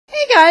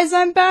guys,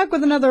 I'm back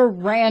with another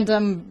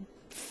random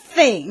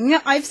thing.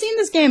 I've seen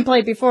this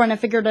gameplay before and I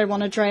figured I'd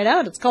want to try it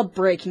out. It's called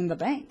Breaking the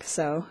Bank,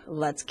 so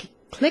let's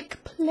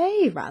click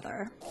play,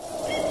 rather.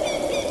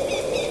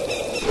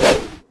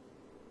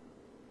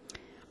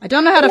 I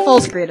don't know how to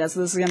full screen it, so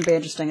this is going to be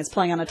interesting. It's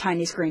playing on a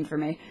tiny screen for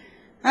me.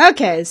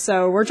 Okay,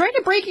 so we're trying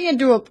to break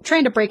into a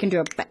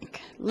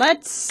bank.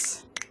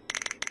 Let's...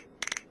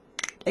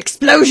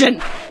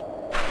 Explosion!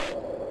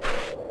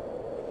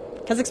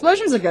 Because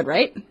explosions are good,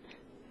 right?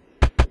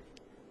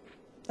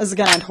 This is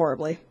gonna end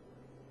horribly.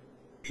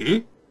 Hmm?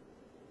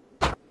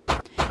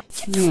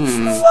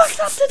 Who walks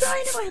up to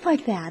dynamite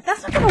like that?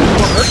 That's not gonna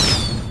work.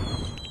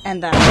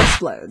 And that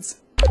explodes.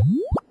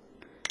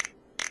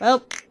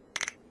 Well,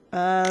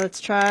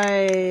 let's try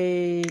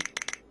a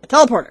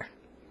teleporter.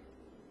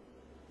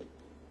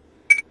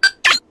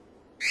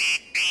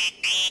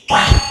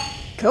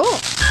 Cool.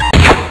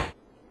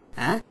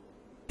 Huh?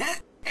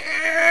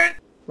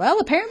 Well,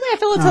 apparently I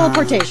feel a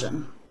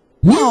teleportation.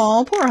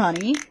 Oh, poor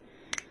honey.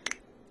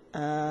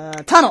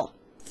 Tunnel.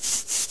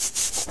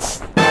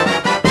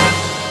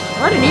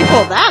 Where did he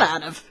pull that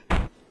out of?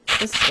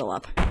 This is still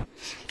up.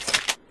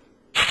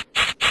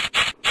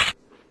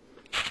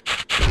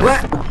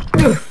 What?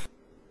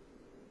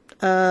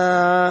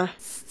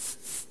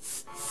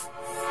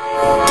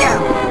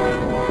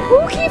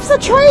 Who keeps a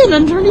train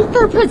underneath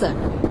their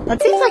prison?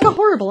 That seems like a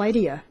horrible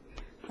idea.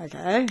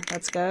 Okay,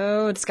 let's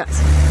go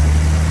discuss.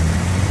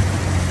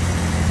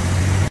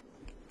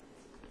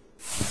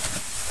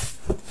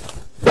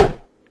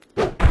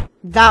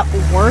 That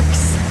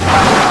works.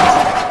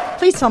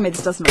 Please tell me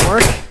this doesn't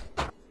work.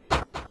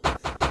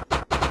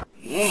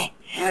 Yeah,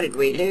 how did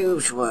we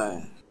lose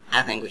one?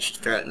 I think we should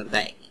throw it in the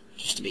bank,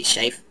 just to be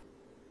safe.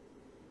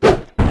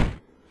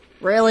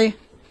 Really?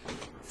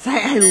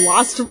 Say I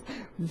lost?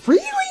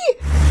 Really?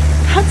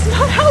 That's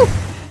not how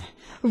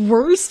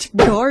worst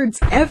guards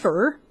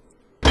ever.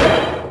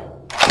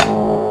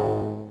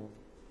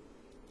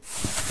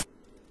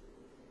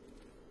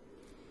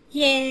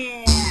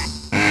 Yeah.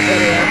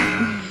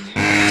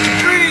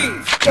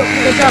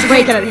 Good job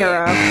breaking it,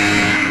 hero.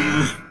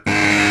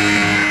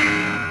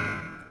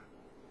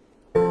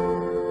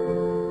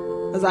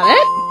 Was that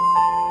it?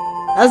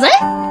 That was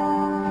it?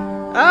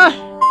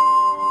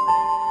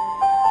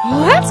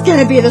 Well, that's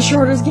gonna be the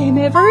shortest game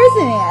ever,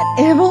 isn't it?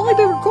 I've only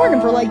been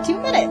recording for like 2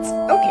 minutes.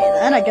 Okay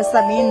then, I guess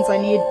that means I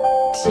need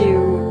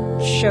to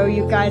show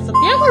you guys what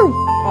the other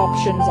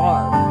options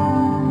are.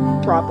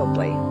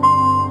 Probably.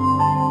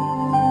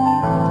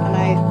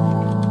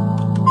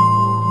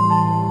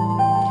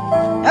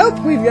 Nope,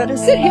 we've got to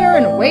sit here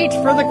and wait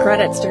for the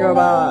credits to go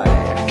by.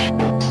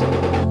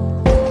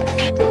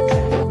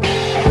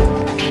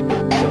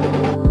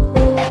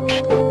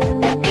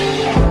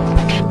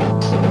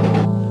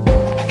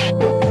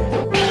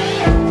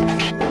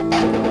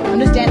 I'm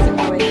just dancing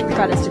while waiting for the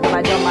credits to go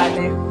by, don't mind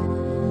me.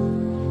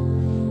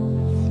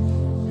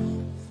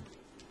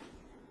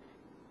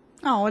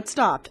 Oh, it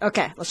stopped.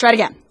 Okay, let's try it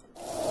again.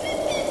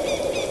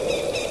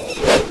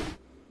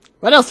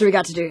 What else do we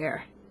got to do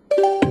here?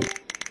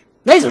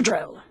 Laser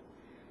drill!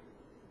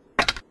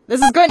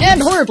 This is going to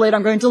end horribly and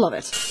I'm going to love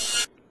it.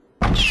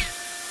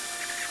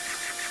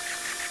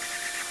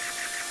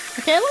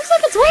 Okay, it looks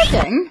like it's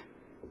working.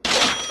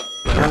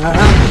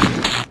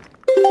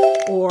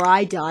 Or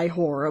I die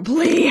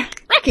horribly.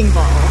 Wrecking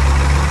ball.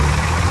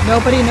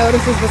 Nobody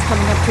notices this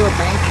coming up to a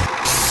bank.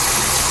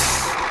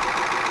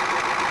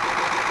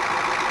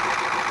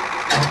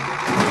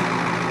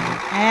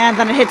 And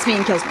then it hits me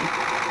and kills me.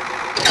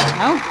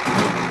 No?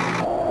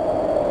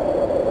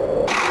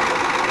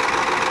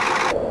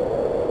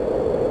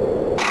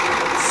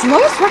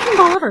 Slowest wrecking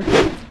ball ever. I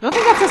don't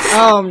think that's a...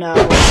 Oh, no.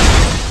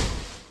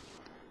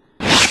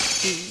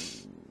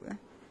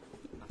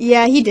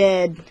 Yeah, he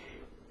did.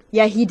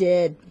 Yeah, he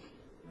did.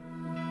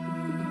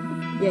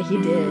 Yeah, he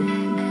did.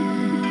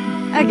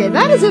 Okay,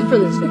 that is it for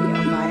this video.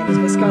 My name is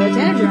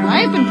MissScarletTanager, and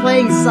I have been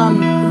playing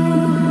some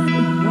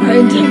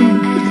random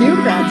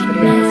Q-Grats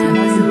videos, and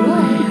I'll see you all.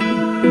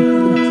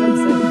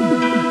 Episode.